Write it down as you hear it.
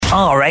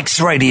RX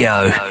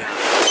Radio.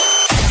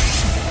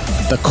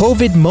 The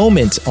COVID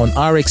Moment on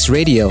RX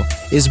Radio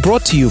is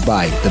brought to you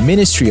by the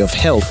Ministry of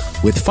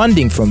Health with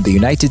funding from the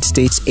United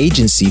States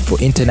Agency for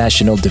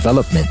International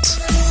Development.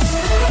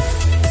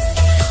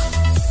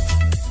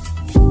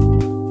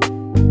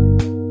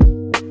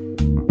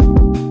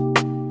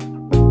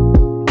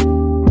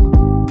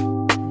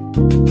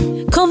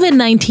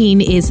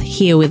 COVID-19 is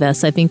here with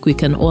us. I think we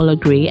can all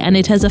agree. And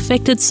it has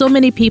affected so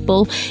many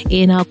people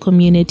in our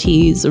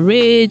communities,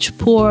 rich,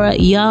 poor,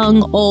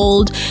 young,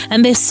 old.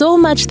 And there's so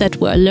much that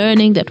we're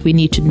learning that we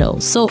need to know.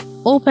 So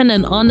open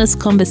and honest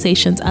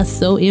conversations are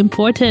so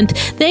important.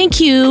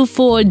 Thank you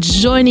for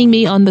joining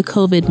me on the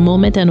COVID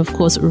Moment and, of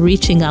course,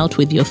 reaching out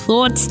with your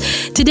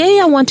thoughts. Today,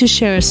 I want to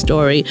share a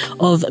story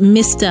of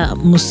Mr.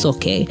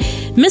 Musoke.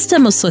 Mr.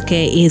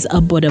 Musoke is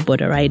a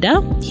boda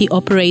rider. He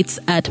operates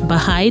at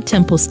Baha'i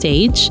Temple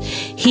Stage.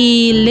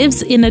 He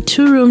lives in a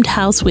 2-roomed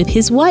house with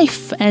his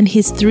wife and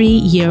his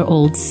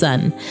 3-year-old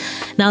son.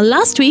 Now,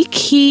 last week,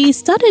 he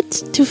started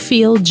to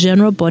feel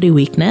general body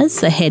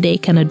weakness, a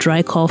headache, and a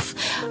dry cough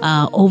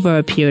over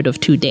a period of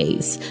 2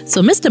 days.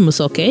 So Mr.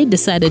 Musoke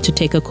decided to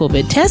take a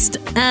COVID test,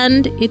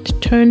 and it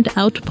turned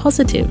out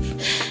positive.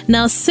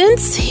 Now,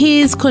 since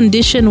his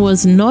condition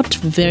was not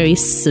very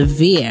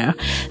severe,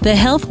 the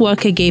health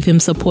worker gave him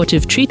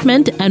supportive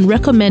treatment and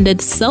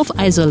recommended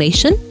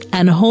self-isolation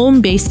and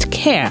home-based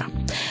care.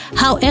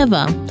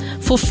 However,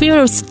 for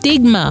fear of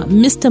stigma,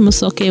 Mr.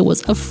 Musoke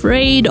was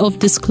afraid of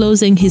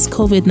disclosing his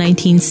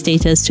COVID-19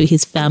 status to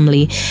his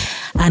family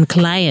and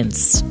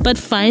clients. But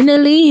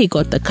finally, he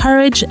got the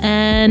courage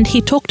and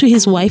he talked to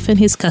his wife and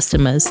his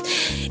customers.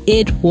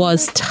 It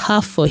was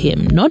tough for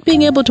him, not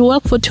being able to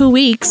work for 2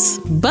 weeks,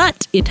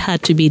 but it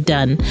had to be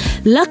done.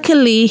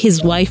 Luckily,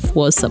 his wife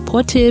was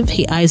supportive.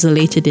 He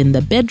isolated in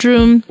the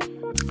bedroom,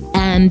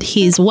 and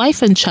his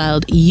wife and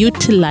child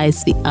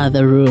utilized the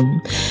other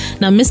room.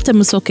 Now, Mr.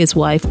 Musoke's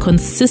wife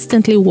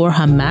consistently wore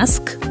her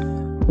mask,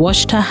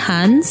 washed her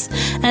hands,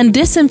 and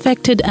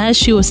disinfected as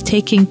she was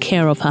taking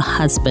care of her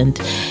husband.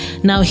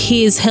 Now,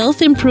 his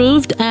health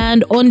improved,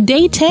 and on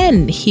day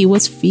 10, he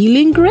was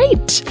feeling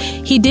great.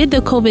 He did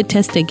the COVID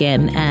test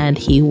again, and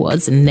he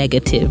was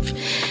negative.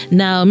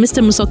 Now,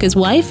 Mr. Musoke's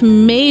wife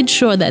made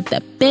sure that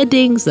the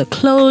beddings, the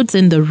clothes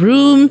in the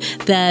room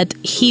that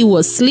he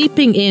was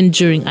sleeping in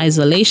during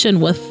isolation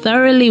were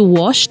thoroughly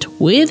washed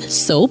with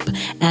soap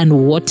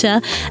and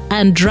water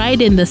and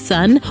dried in the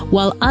sun,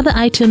 while other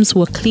items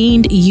were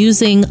cleaned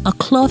using a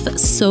cloth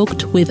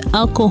soaked with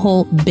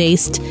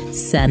alcohol-based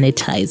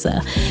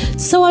sanitizer.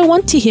 So I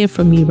want to hear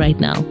from you right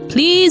now.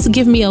 Please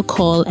give me a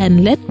call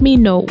and let me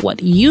know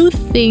what you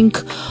think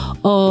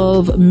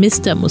of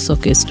Mr.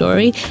 Musoke's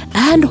story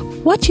and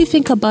what you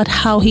think about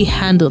how he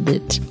handled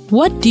it.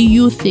 What do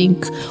you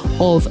think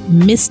of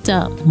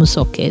Mr.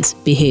 Musoke's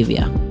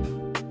behavior?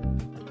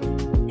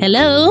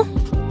 Hello?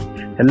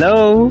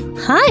 Hello.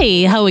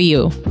 Hi, how are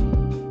you?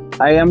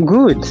 I am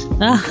good.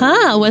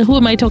 Aha, well, who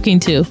am I talking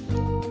to?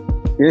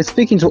 You're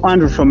speaking to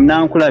Andrew from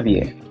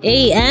Nankulabye.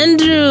 Hey,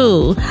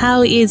 Andrew.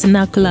 How is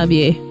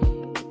Nankulabye?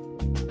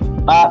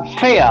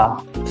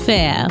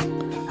 Fair.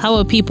 How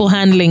are people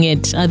handling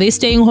it? Are they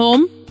staying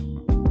home?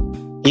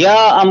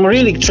 Yeah, I'm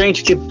really trying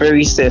to keep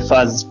very safe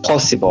as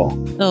possible.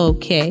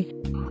 Okay,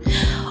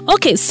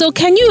 so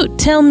can you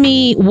tell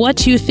me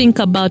what you think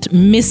about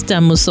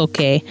Mr.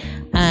 Musoke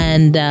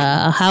and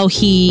how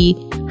he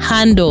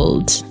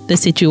handled the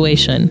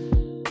situation?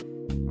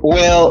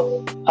 Well,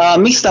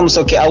 Mr.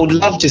 Musoke, I would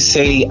love to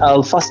say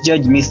I'll first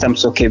judge Mr.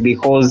 Musoke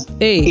because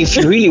if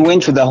he really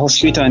went to the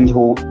hospital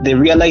and they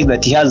realized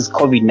that he has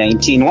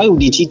COVID-19, why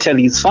wouldn't he tell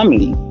his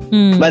family?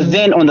 But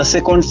then on the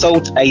second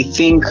thought, I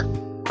think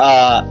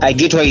I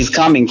get where he's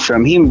coming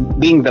from. Him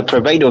being the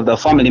provider of the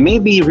family,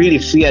 maybe he really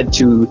feared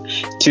to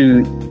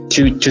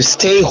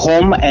stay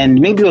home, and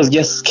maybe he was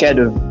just scared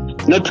of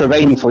not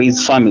providing for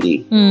his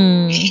family.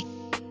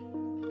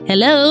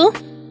 Hello?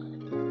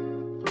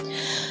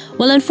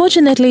 Well,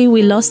 unfortunately,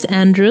 we lost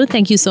Andrew.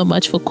 Thank you so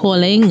much for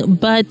calling.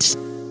 But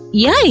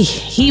yeah,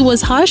 he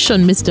was harsh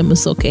on Mr.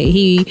 Musoke.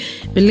 He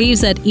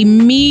believes that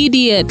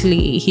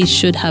immediately he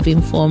should have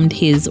informed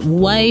his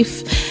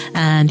wife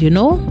and,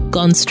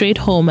 gone straight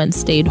home and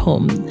stayed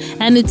home.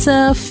 And it's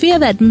a fear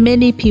that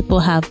many people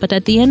have. But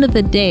at the end of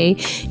the day,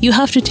 you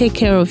have to take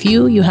care of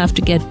you. You have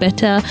to get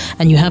better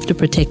and you have to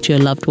protect your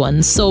loved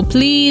ones. So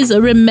please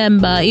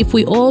remember, if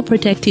we all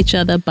protect each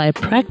other by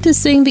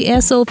practicing the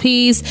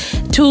SOPs,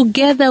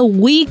 together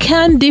we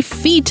can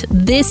defeat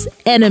this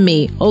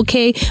enemy.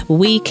 Okay?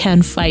 We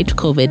can fight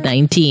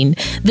COVID-19.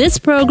 This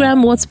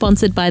program was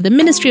sponsored by the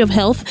Ministry of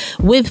Health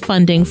with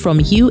funding from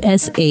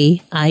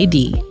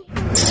USAID.